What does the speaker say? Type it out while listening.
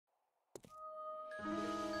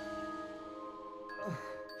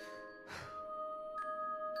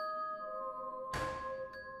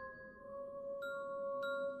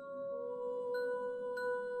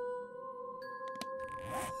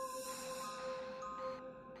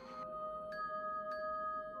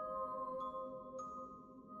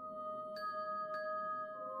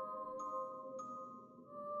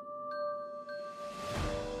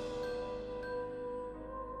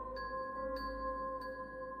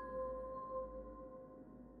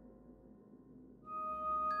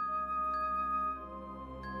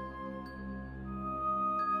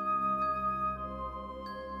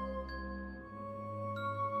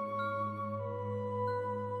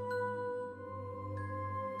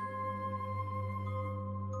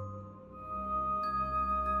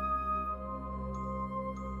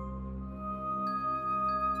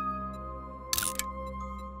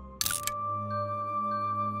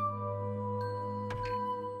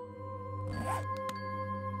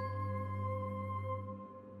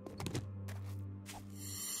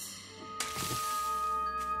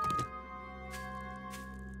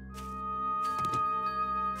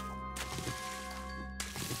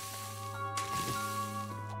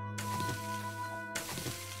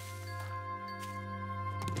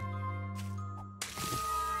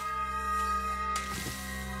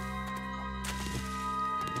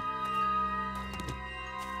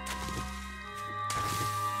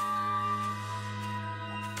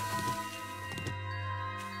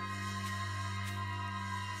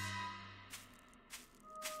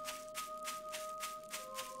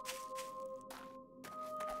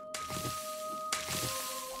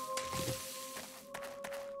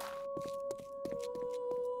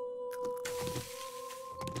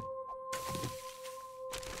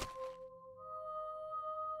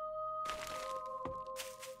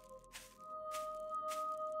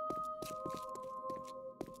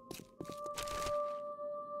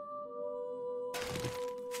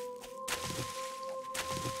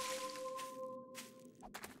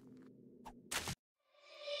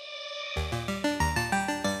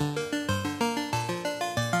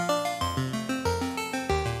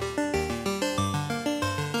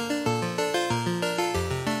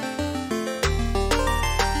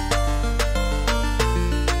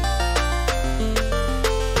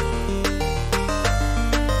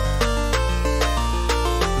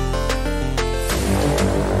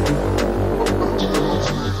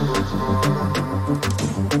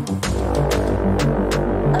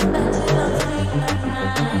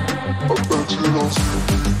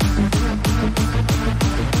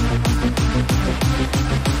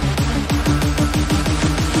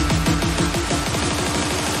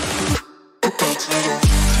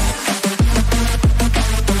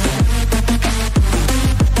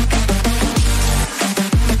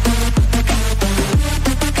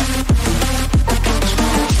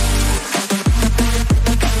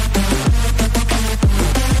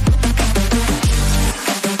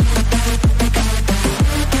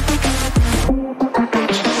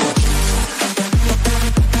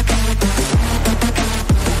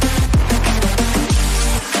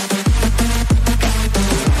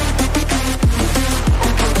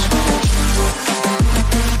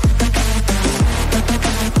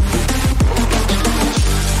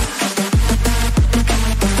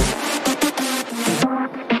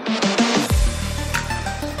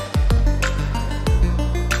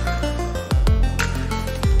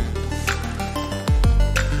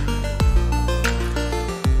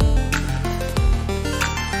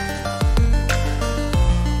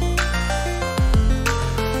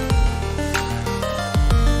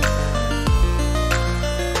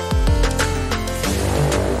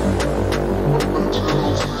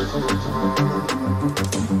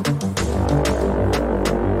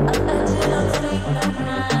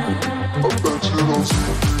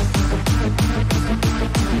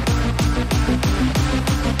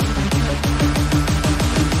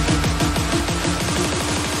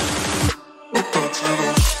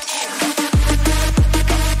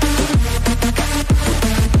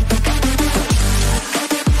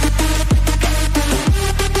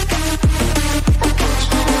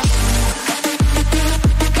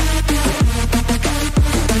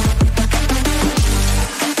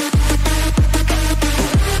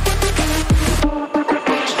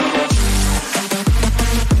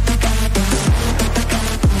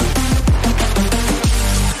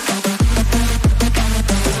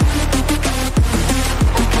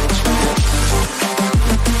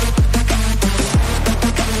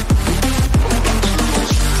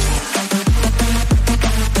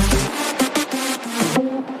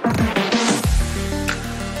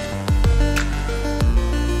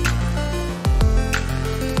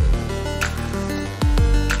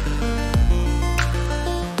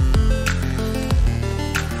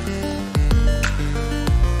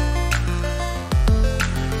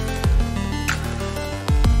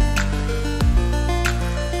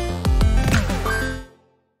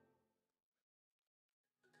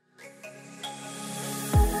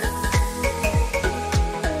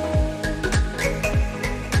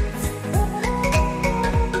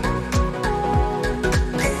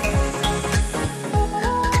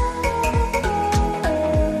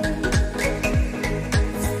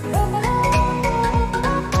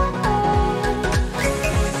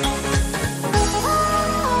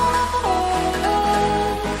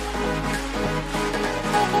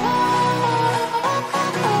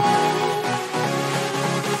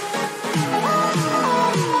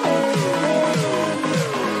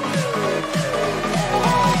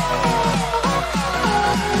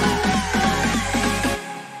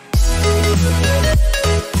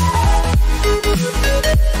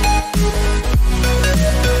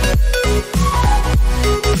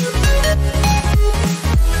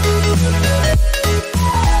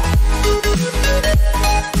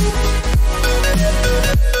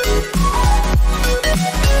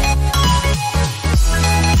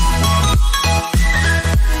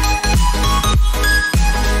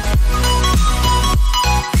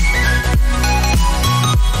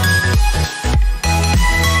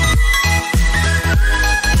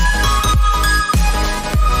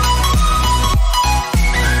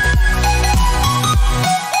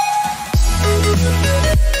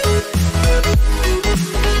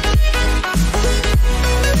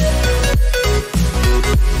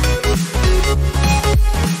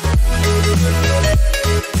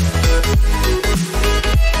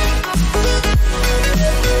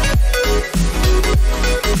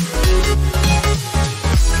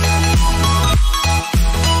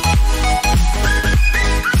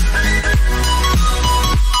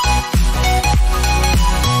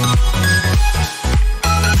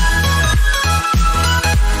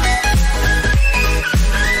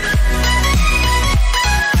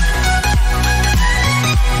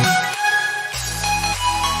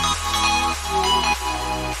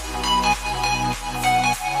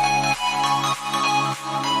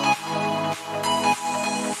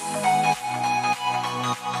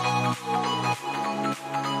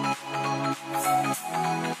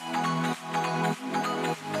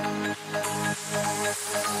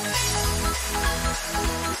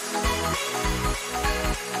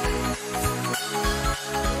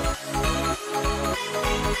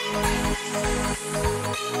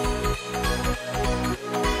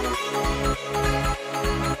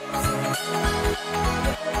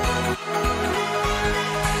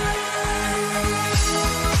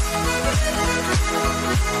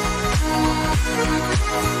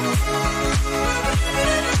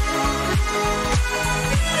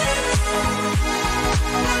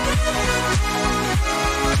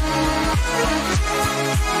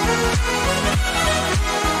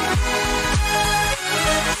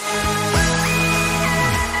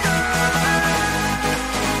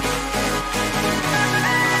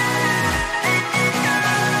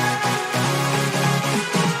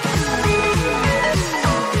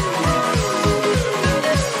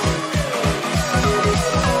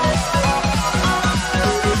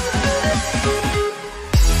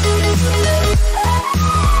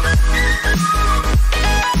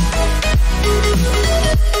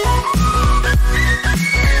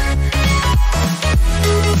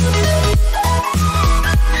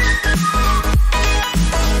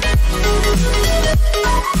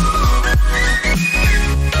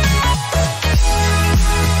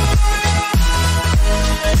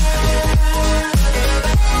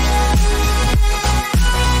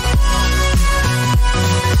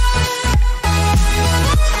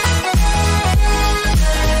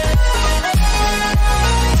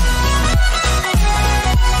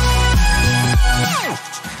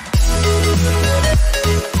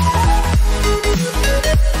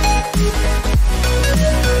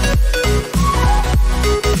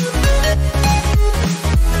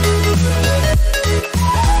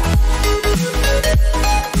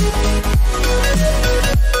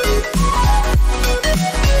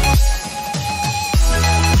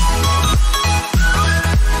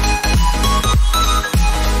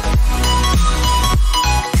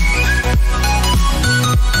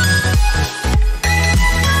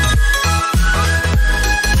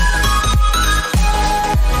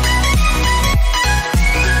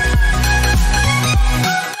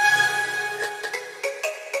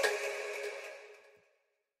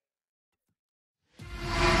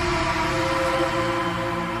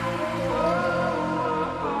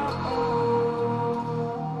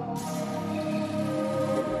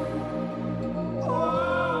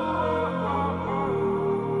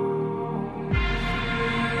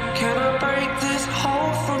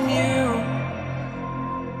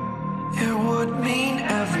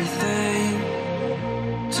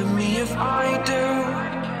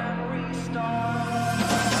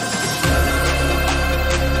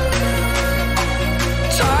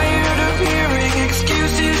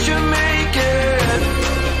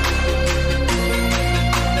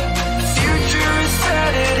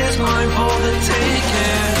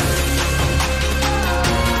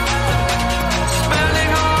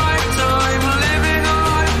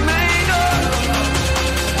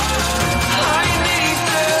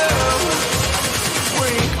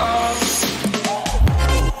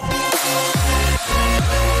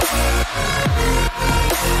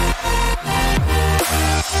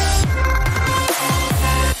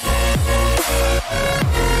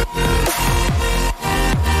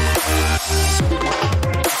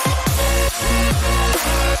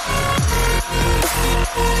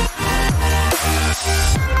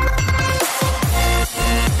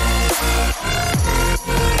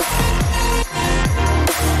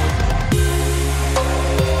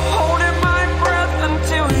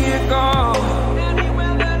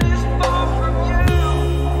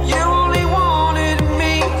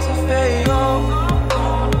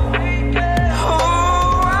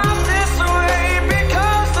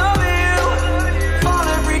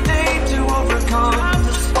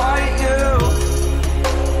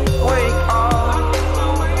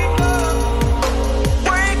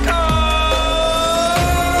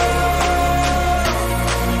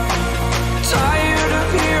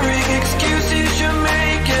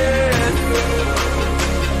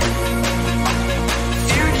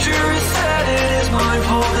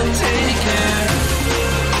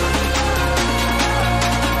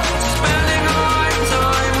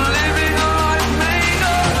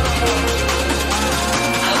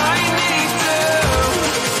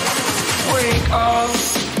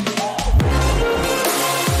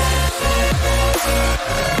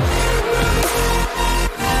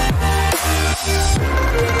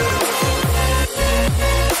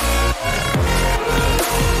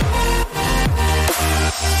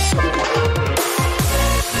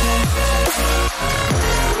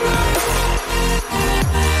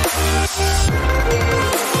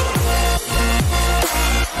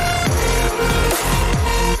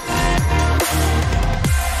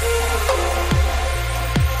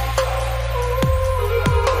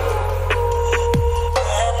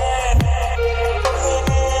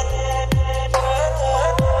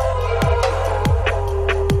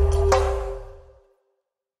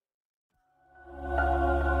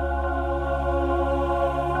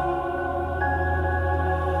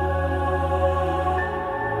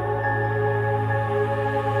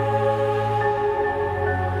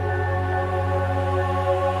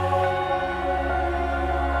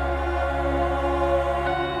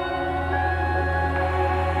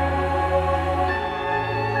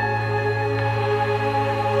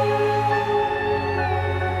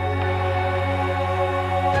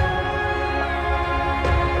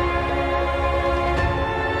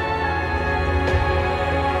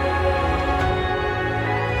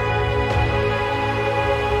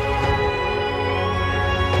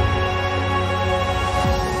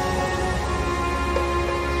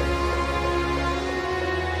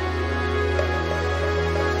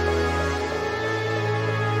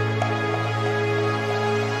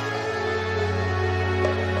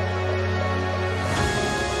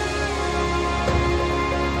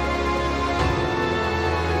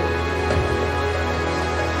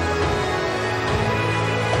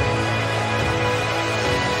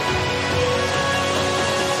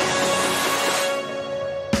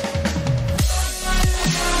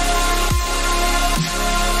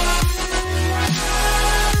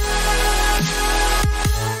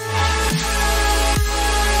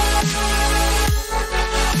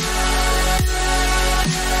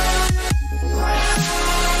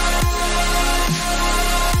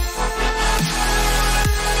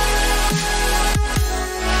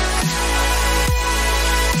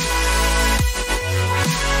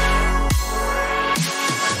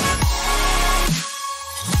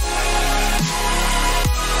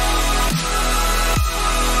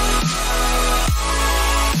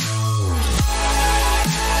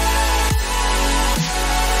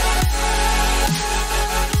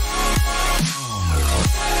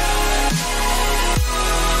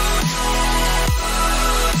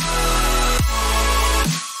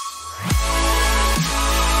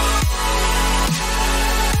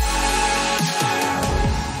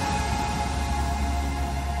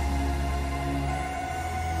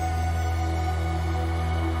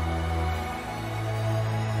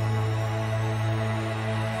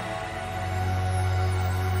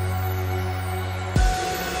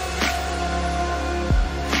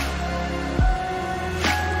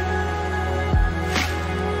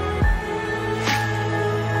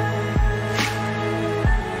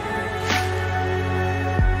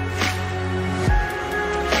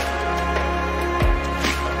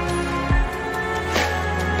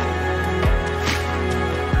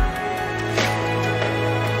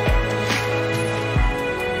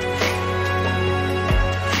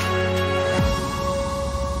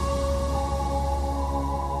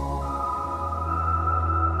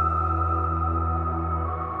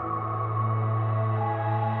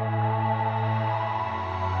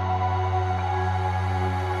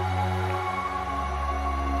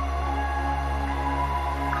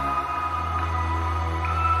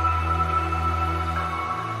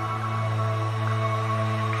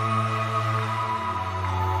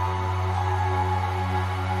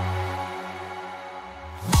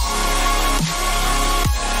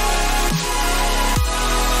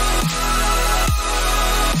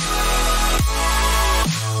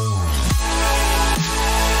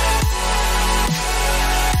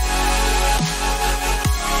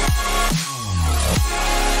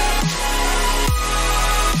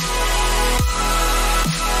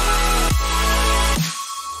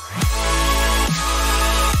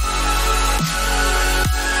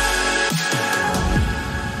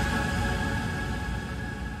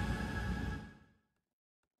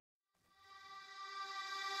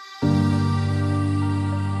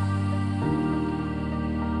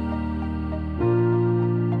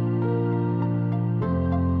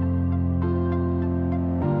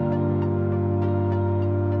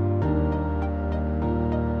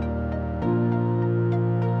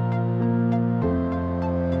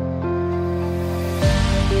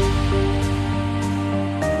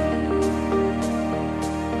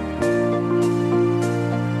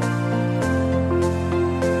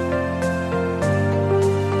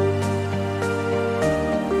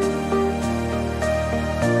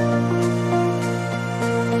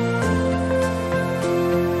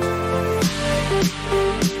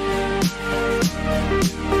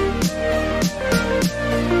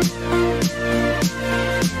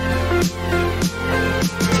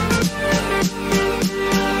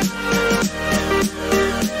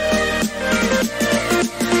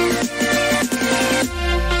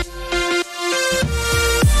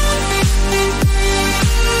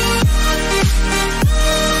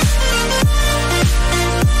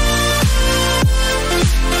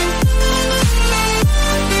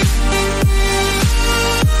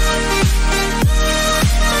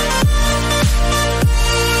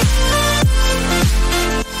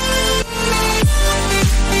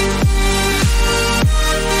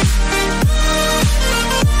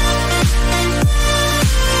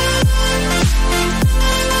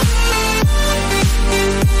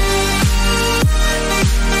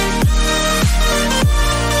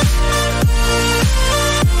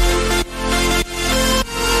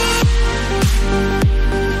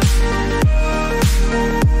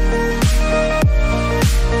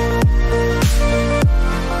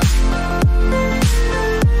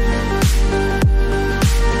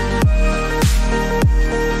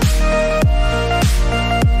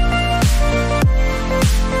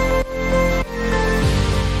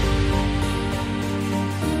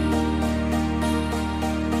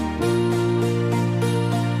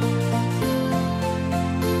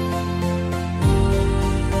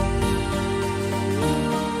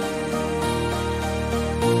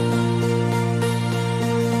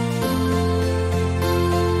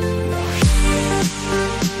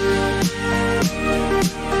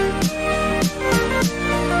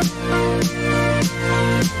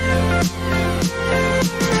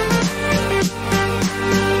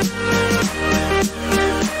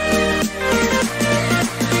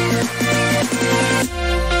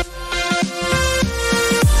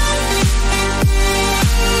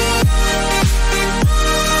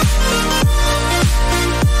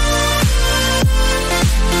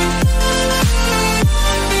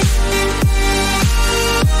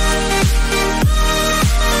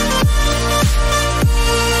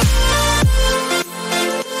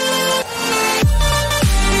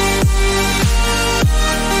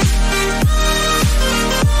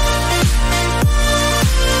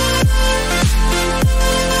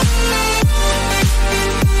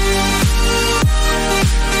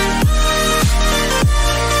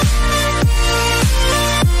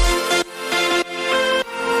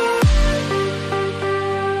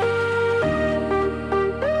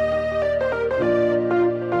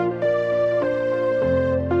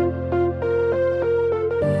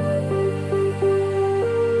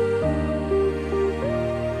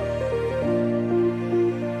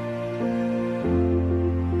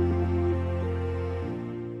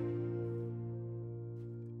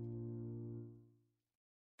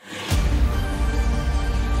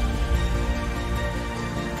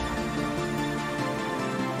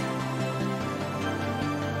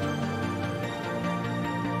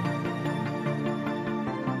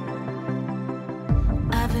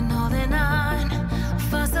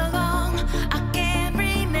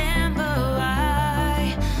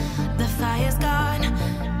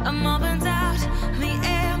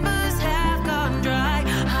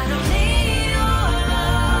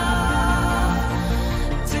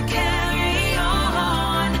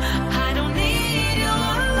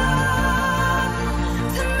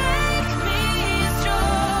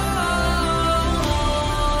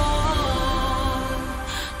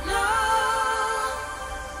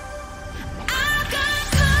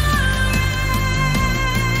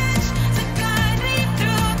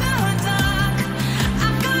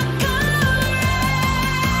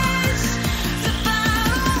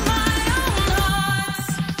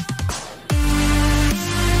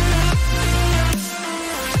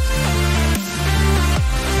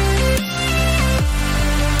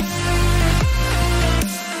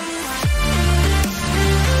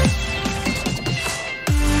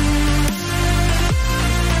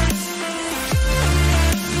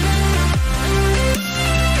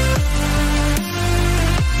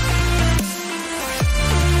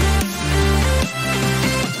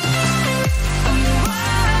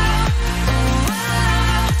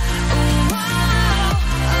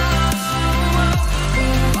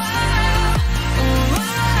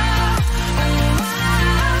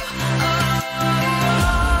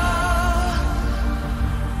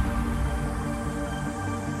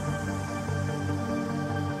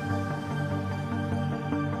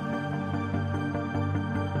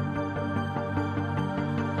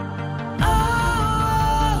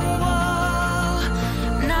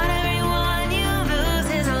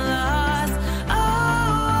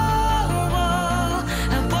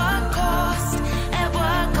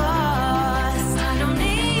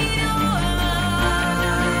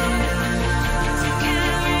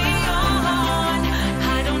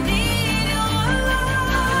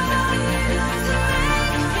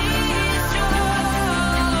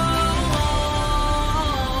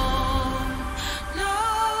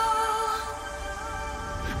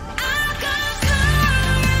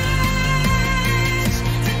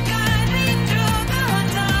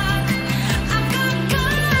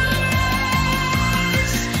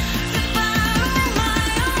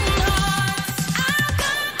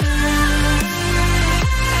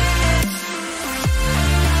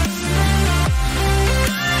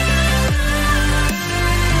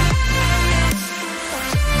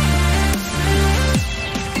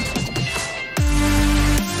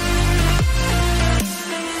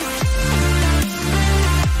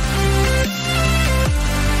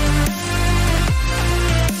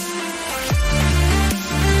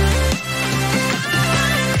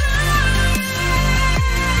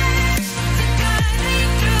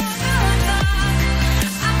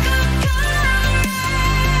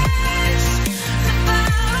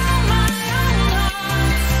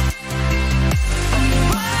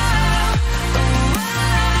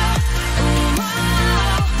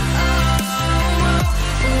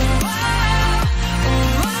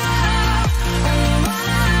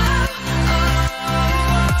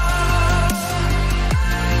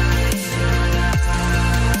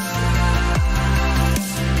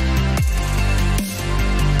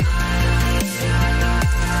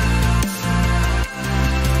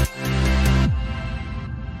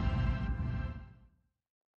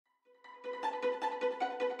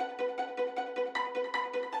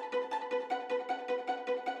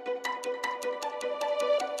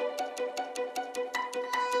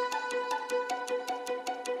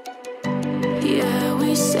Yeah,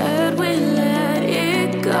 we said we let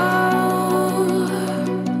it go,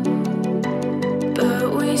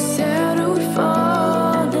 but we settled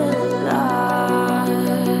for the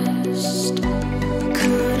last.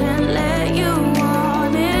 Couldn't let you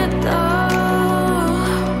want it though.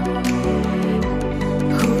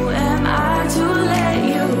 Who am I to let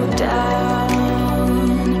you down?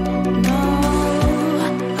 No,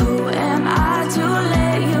 who am I to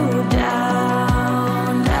let you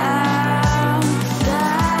down, down,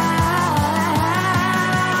 down?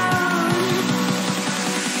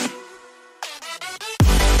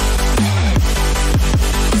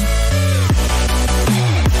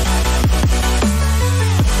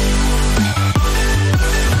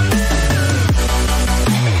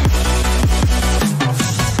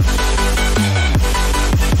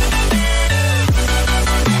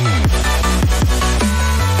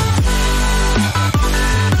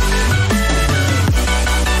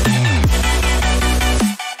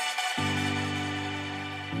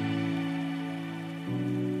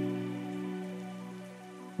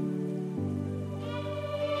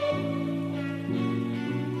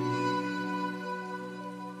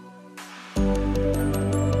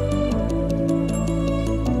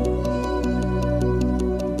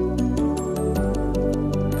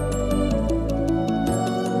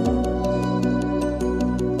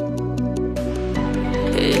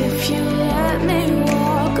 If you let me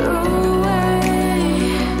walk away,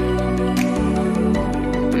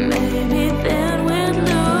 maybe then we'd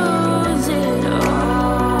lose it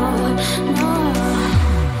all. No.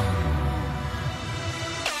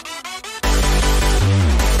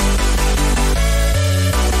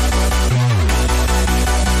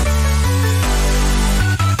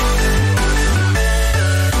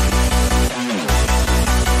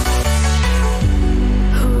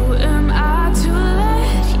 Who am I to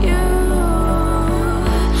let you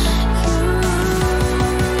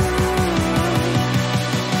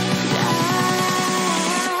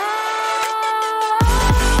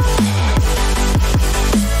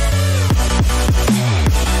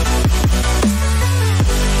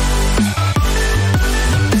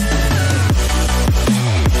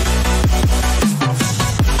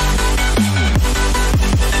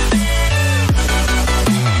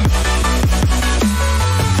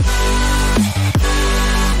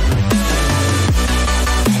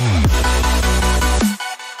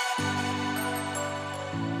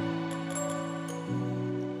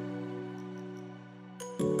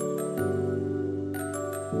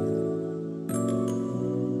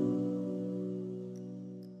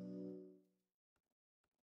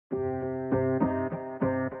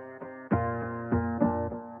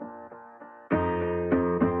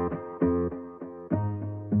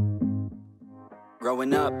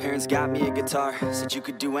Growing up, parents got me a guitar. Said you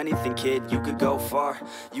could do anything, kid, you could go far.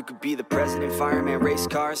 You could be the president, fireman, race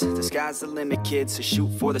cars. The sky's the limit, kid, so shoot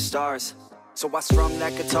for the stars. So I strummed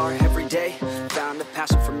that guitar every day. Found the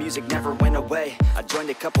passion for music never went away. I joined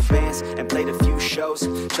a couple bands and played a few shows.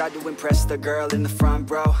 Tried to impress the girl in the front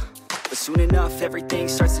row. But soon enough, everything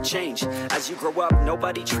starts to change. As you grow up,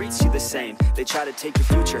 nobody treats you the same. They try to take your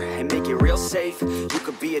future and make it real safe. You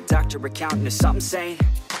could be a doctor, accountant, or something sane.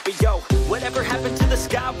 But yo, whatever happened to the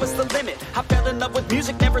sky was the limit. I fell in love with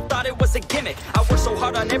music, never thought it was a gimmick. I worked so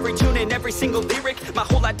hard on every tune and every single lyric. My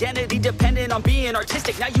whole identity depended on being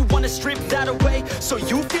artistic. Now you wanna strip that away, so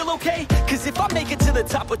you feel okay? Cause if I make it to the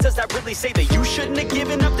top, what does that really say? That you shouldn't have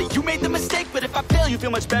given up, that you made the mistake? But if I fail, you feel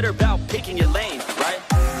much better about picking your lane, right?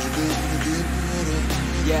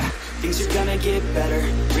 Yeah, things are gonna get better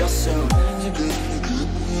real soon.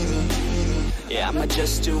 Yeah, I'ma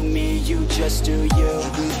just do me, you just do you.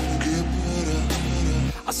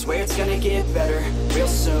 I swear it's gonna get better real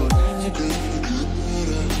soon.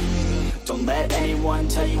 Don't let anyone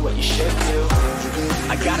tell you what you should do.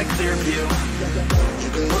 I got a clear view,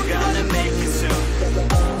 we're gonna make it soon.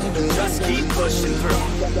 Just keep pushing through.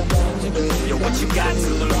 You're what you got to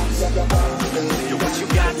lose. You're what you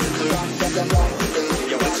got to lose.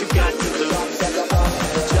 You're what you got to lose.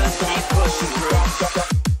 Just keep pushing through.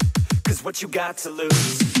 Cause what you got to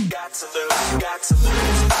lose, got to lose, got to lose,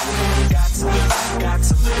 got to lose, got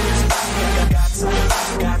to lose, got to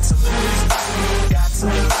lose, got to lose, got to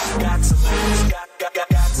lose, got to lose, got to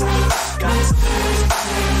lose, got to lose,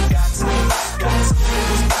 got to lose,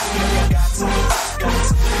 got to lose, got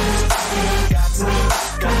to lose, got to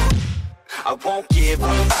lose. I won't give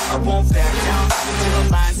up, I won't back down until the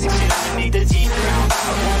line sinks in underneath the deep ground. I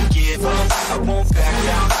won't give up, I won't back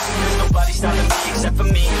down. There's nobody stopping me except for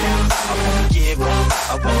me now. I won't give up,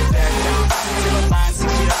 I won't back down until the line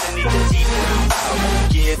sinks in underneath the deep ground. I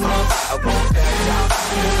won't give up, I won't back down.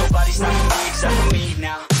 There's nobody stopping me except for me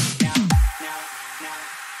now.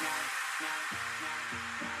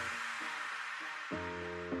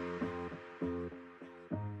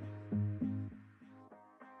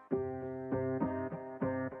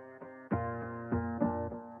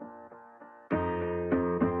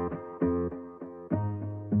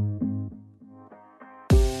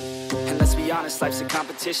 And let's be honest, life's a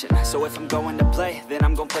competition. So if I'm going to play, then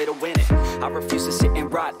I'm gonna play to win it. I refuse to sit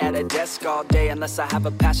and rot at a desk all day unless I have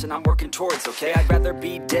a passion I'm working towards, okay? I'd rather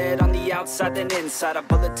be dead on the outside than inside. A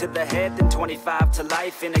bullet to the head than 25 to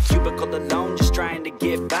life in a cubicle alone, just trying to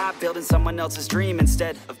get by, building someone else's dream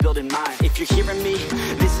instead of building mine. If you're hearing me,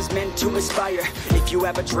 this is meant to inspire. If you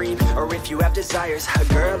have a dream or if you have desires, a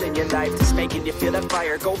girl in your life that's making you feel that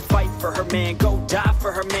fire, go fight for her, man, go die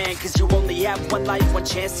for her, man. Cause you only have one life, one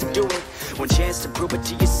chance to do it, one chance to prove it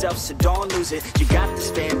to yourself, so don't lose it. You got this,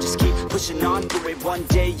 fam, just keep pushing on through it. One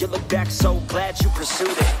day you'll look back so glad you pursued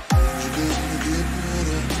it.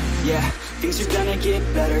 Yeah, things are gonna get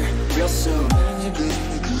better real soon.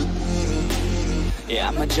 Yeah,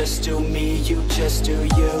 I'ma just do me, you just do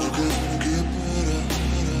you.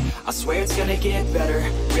 I swear it's gonna get better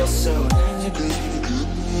real soon.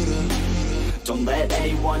 Don't let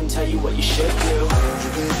anyone tell you what you should do.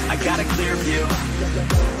 I got a clear view,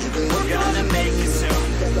 we're gonna make it soon.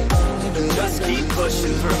 Just keep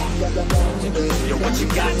pushing through. You're what you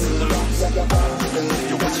got to lose.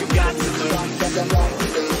 You're what you got to lose.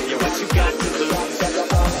 You're what you got to lose.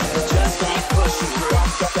 Just keep pushing through.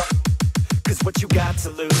 Cause what you got to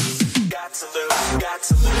lose, got to lose, got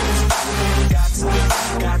to lose, got to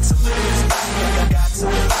lose, got to lose, got to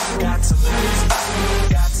lose, got to lose,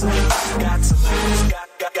 got to lose, got to lose, got to lose,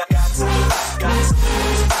 got to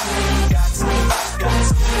lose, got to lose,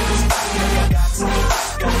 got to lose,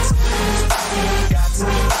 got to lose, got to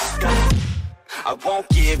lose. I won't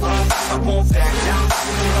give up, I won't back down.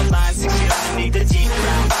 Feel the line 6 feet underneath the deep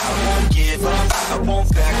ground. I won't give up, I won't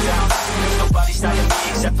back down. There's nobody stopping me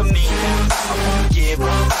except for me now. I won't give up,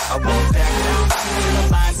 I won't back down. Feel the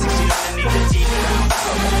line 6 feet underneath the deep ground. I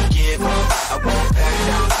won't give up, I won't back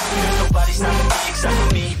down. There's nobody stopping me except for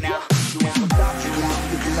me now. You ain't gonna stop me now,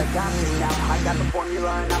 because I got this now. I got the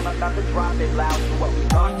formula and I'm about to drop it loud. So what we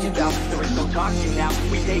talking about? There is no talking now.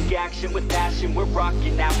 We take action with passion, we're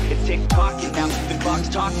rocking now. It's tick-tocking now, the clock's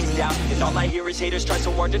talking down. And all I hear is haters try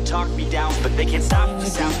so hard to talk me down, but they can't stop the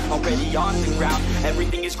sound, already on the ground.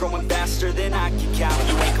 Everything is growing faster than I can count.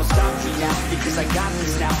 You ain't gonna stop me now, because I got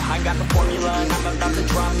this now. I got the formula and I'm about to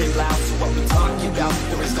drop it loud. So what we talking about?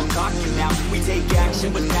 There is no talking now. We take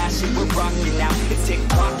action with passion, we're rocking now. It's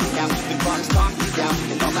tick-tocking now, the clock's talking down.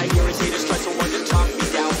 And all I hear is haters try so hard to talk me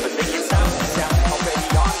down, but they can't stop the sound, already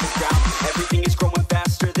on the ground. Everything is growing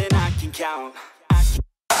faster than I can count.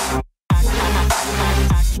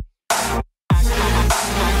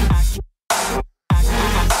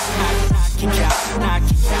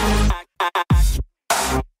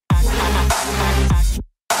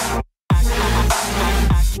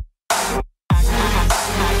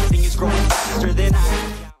 Everything is growing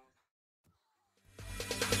faster than I can count.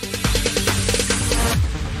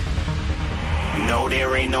 No,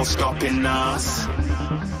 there ain't no stopping us.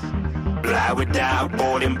 Fly without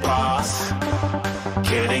boarding pass.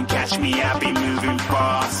 Couldn't catch me, I be moving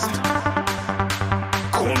fast.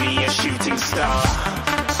 Call me a shooting star.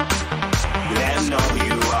 Let 'em know who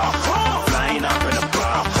you are. Flying up in a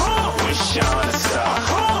bar. Wish on a star.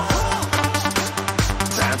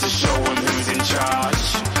 Time to show 'em who's in charge.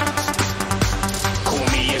 Call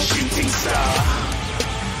me a shooting star.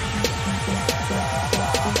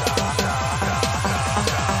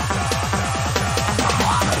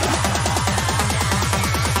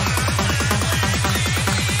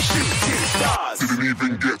 Didn't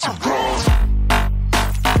even get to cross.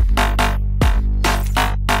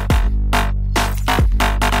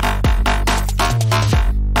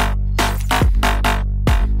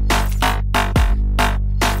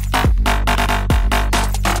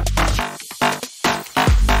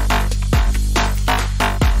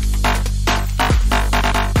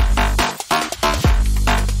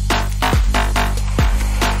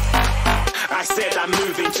 I said I'm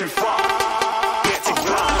moving too far. Get to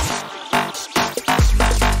glass.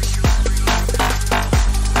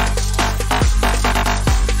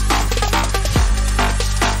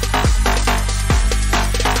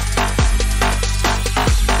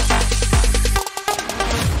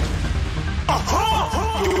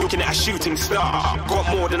 Looking at a shooting star. Got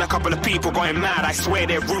more than a couple of people going mad, I swear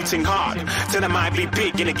they're rooting hard. Tell them I be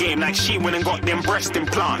big in the game like she went and got them breast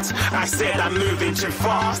implants. I said I'm moving too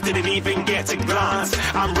fast, didn't even get to glance.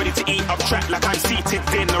 I'm ready to eat up track like I'm seated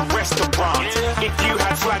in a restaurant. If you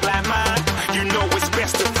had swag like mine, you know it's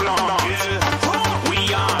best to flaunt.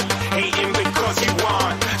 We aren't hating because you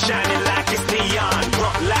aren't shining like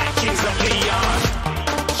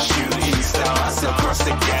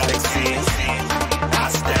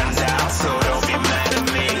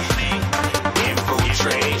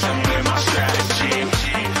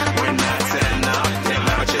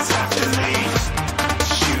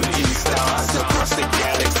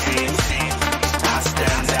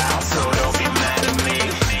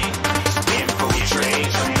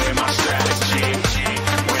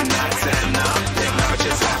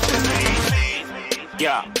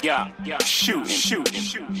yeah, shooting. Yeah, shooting.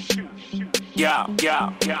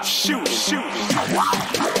 Yeah, shooting.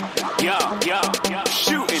 Yeah,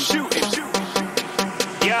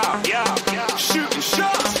 shooting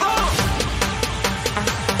shots.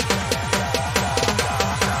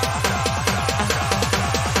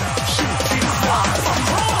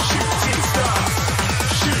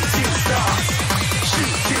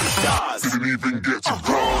 Didn't even get to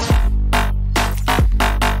cross.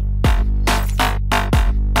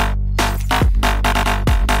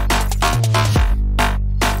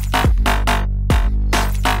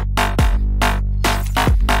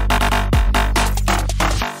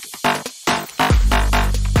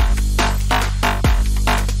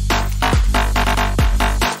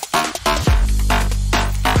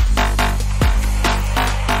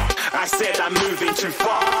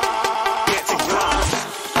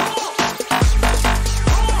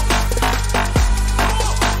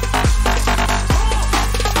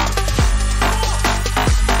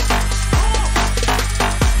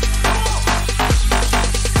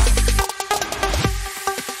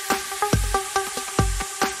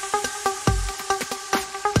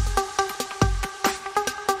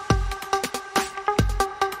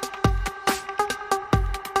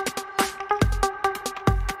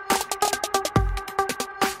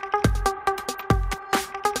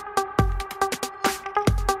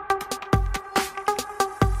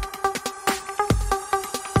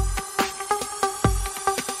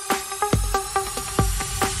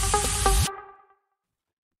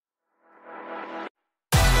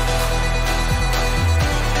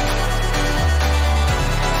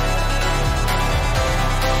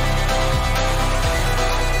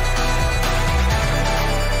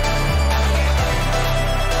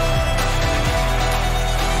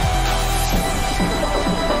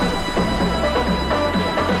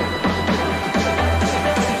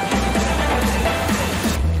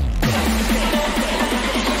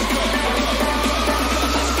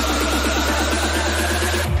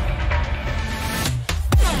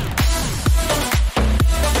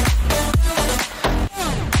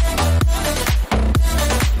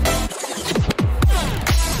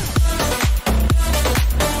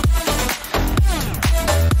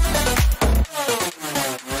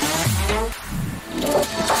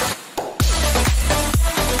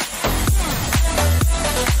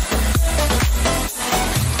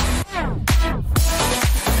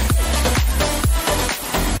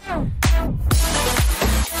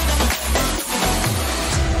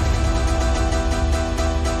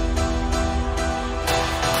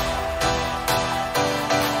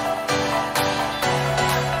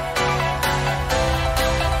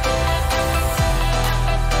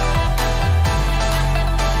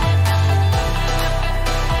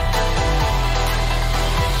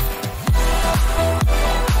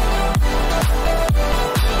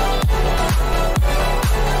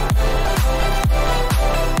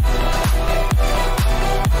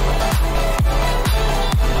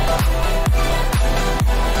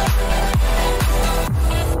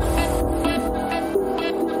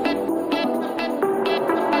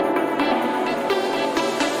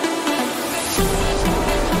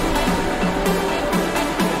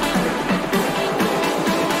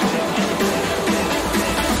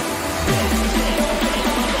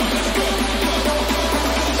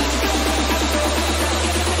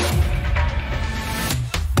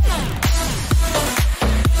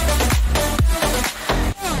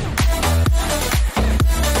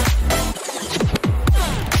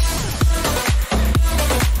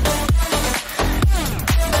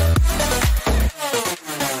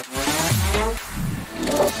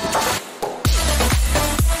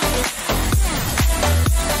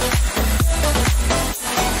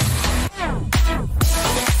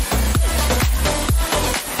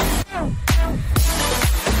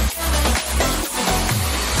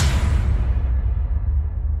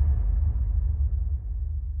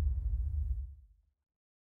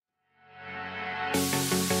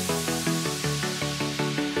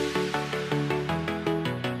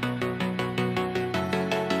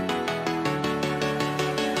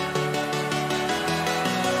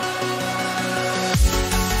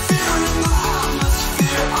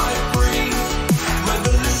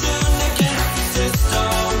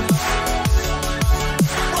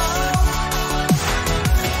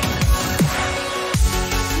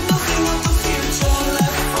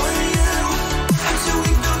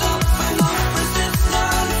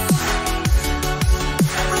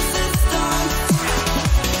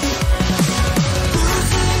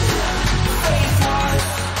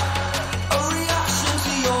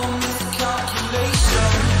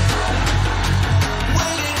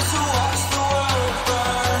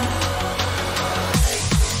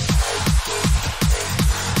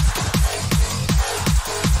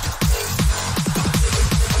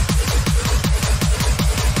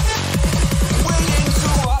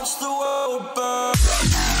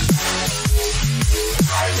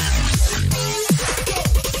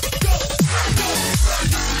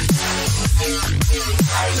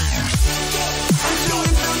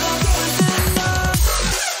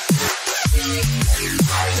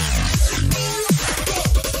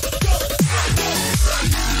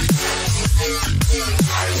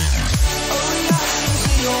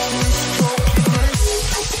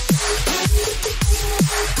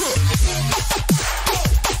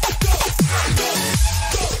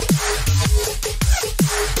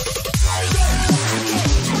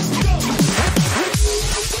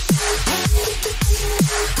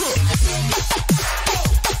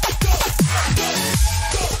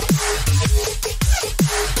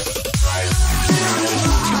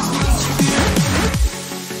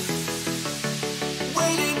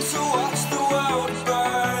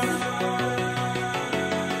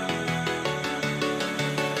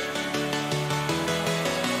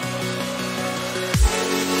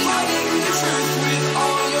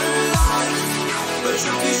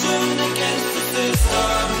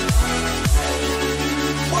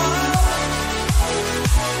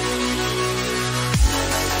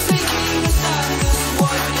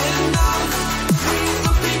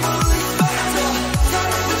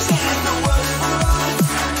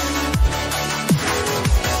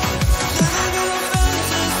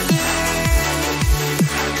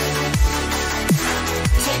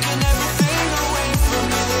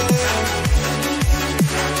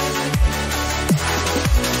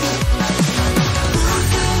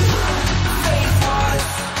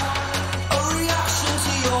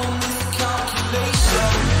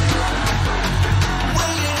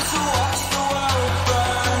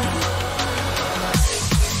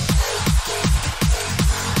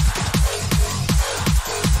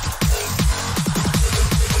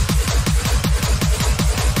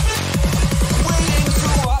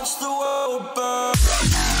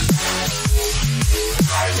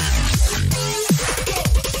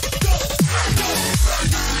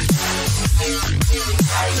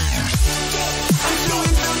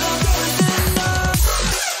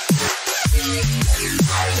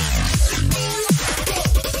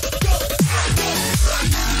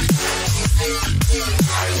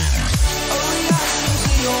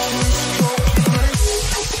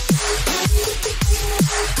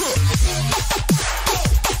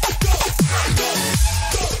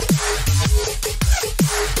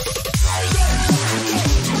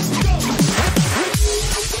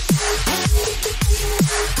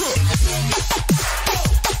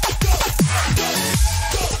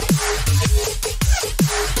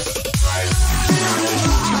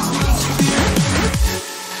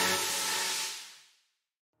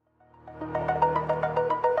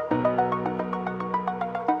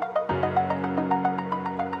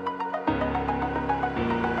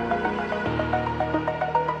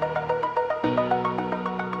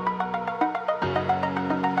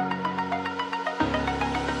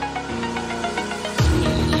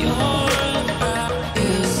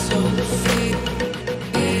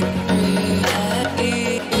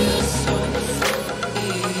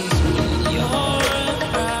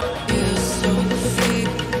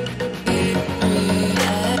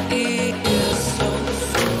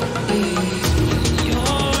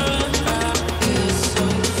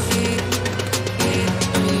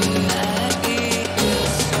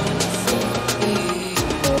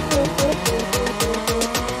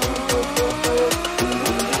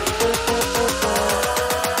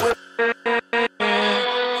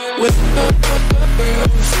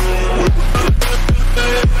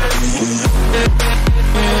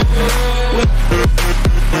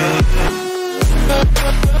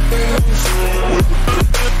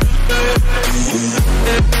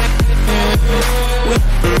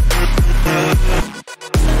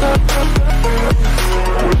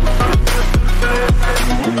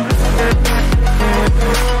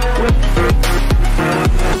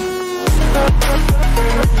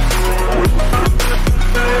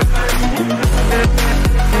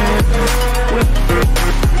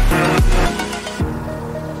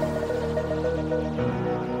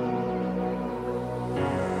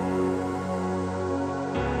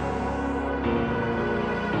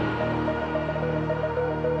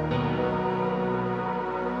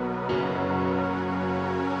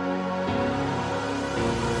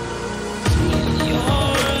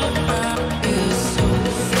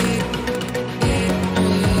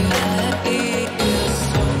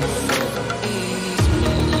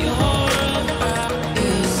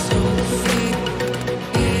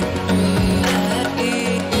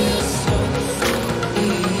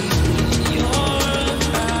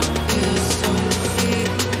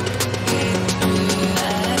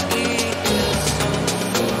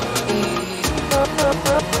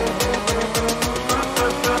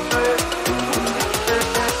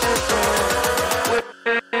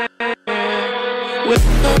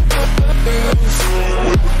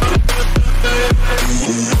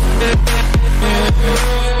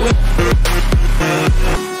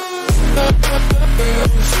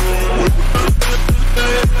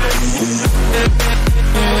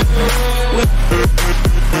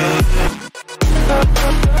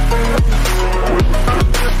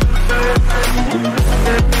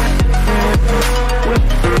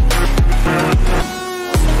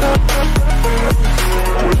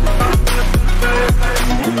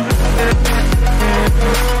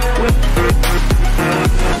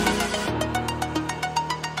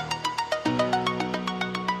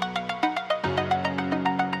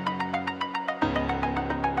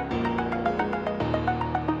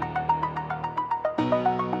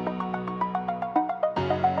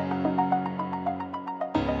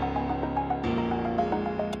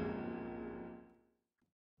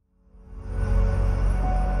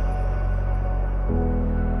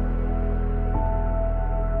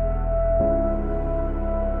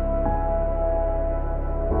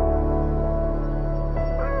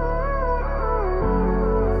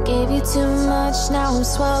 you too much, now I'm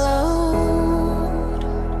swallowed.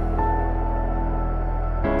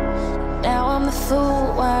 Now I'm the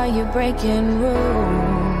fool while you're breaking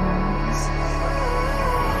rules.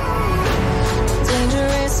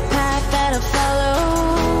 Dangerous path that I follow.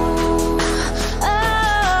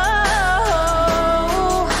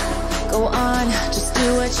 Oh, go on, just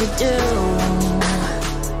do what you do.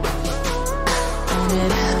 And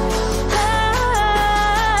it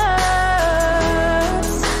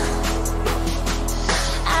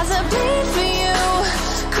bleed for you,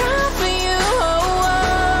 cry for you, oh,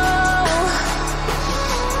 oh.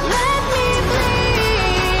 Let me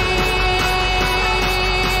bleed.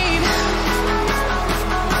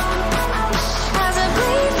 As I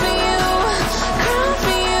bleed for you, cry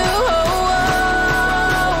for you, oh,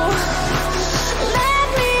 oh. Let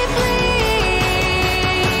me bleed.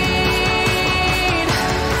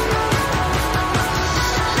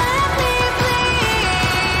 Let me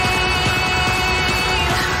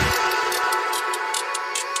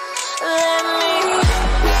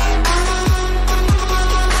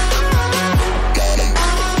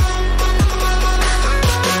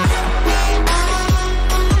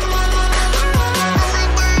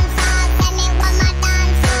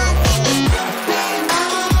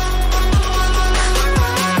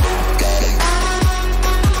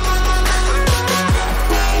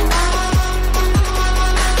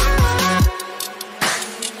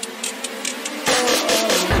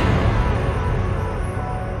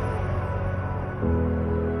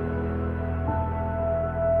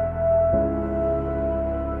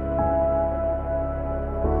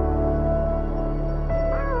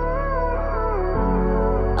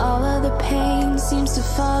pain seems to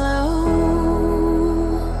follow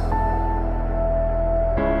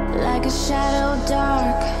like a shadow,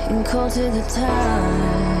 dark and cold to the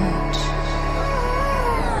touch.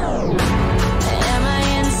 Am I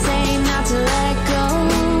insane not to let go?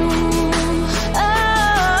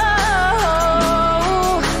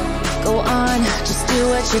 Oh, go on, just do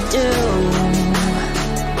what you do.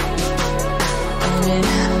 And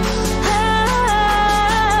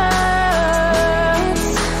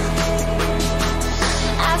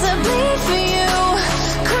it bleed for you,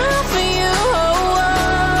 cry for you, oh,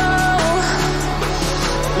 oh.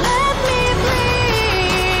 Let me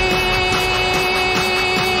bleed.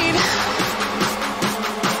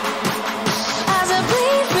 As I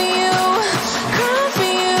bleed for you, cry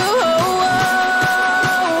for you, oh,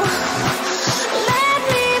 oh. Let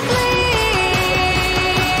me bleed.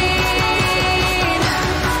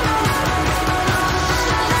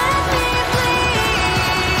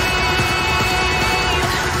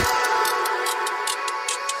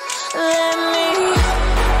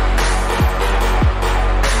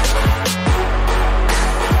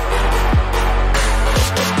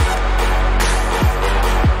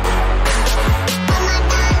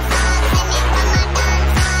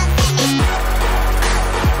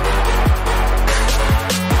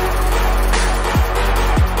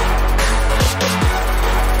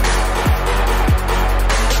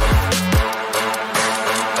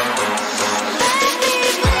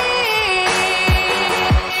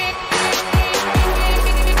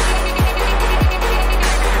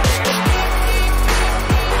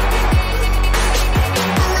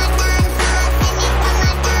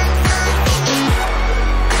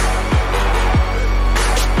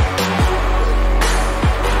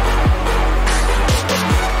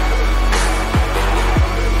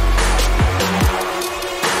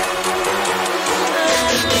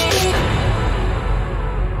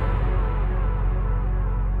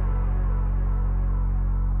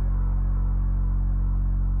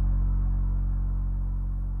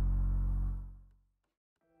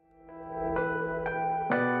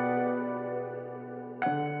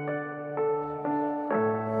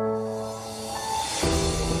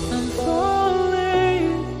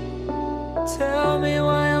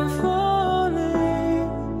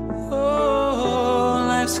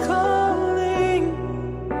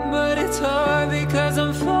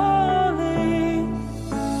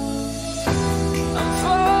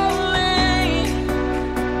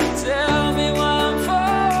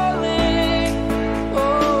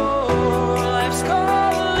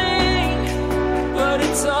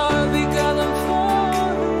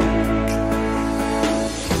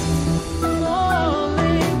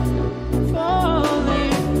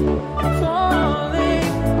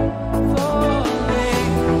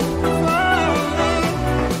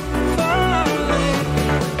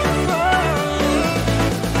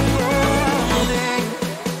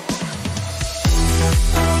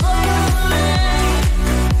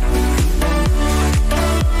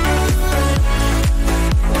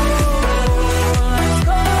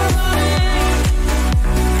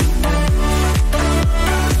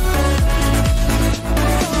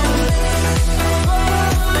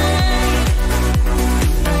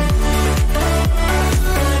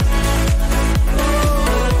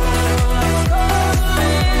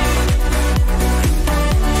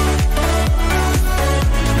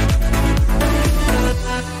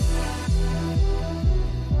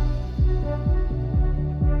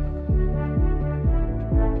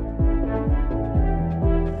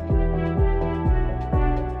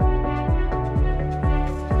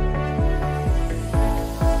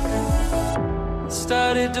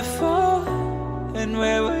 started to fall, and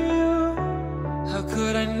where were you? How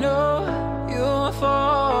could I know you were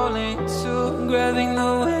falling too? Grabbing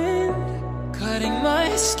the wind, cutting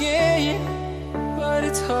my skin, but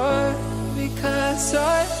it's hard because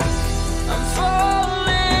I'm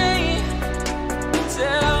falling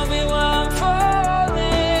till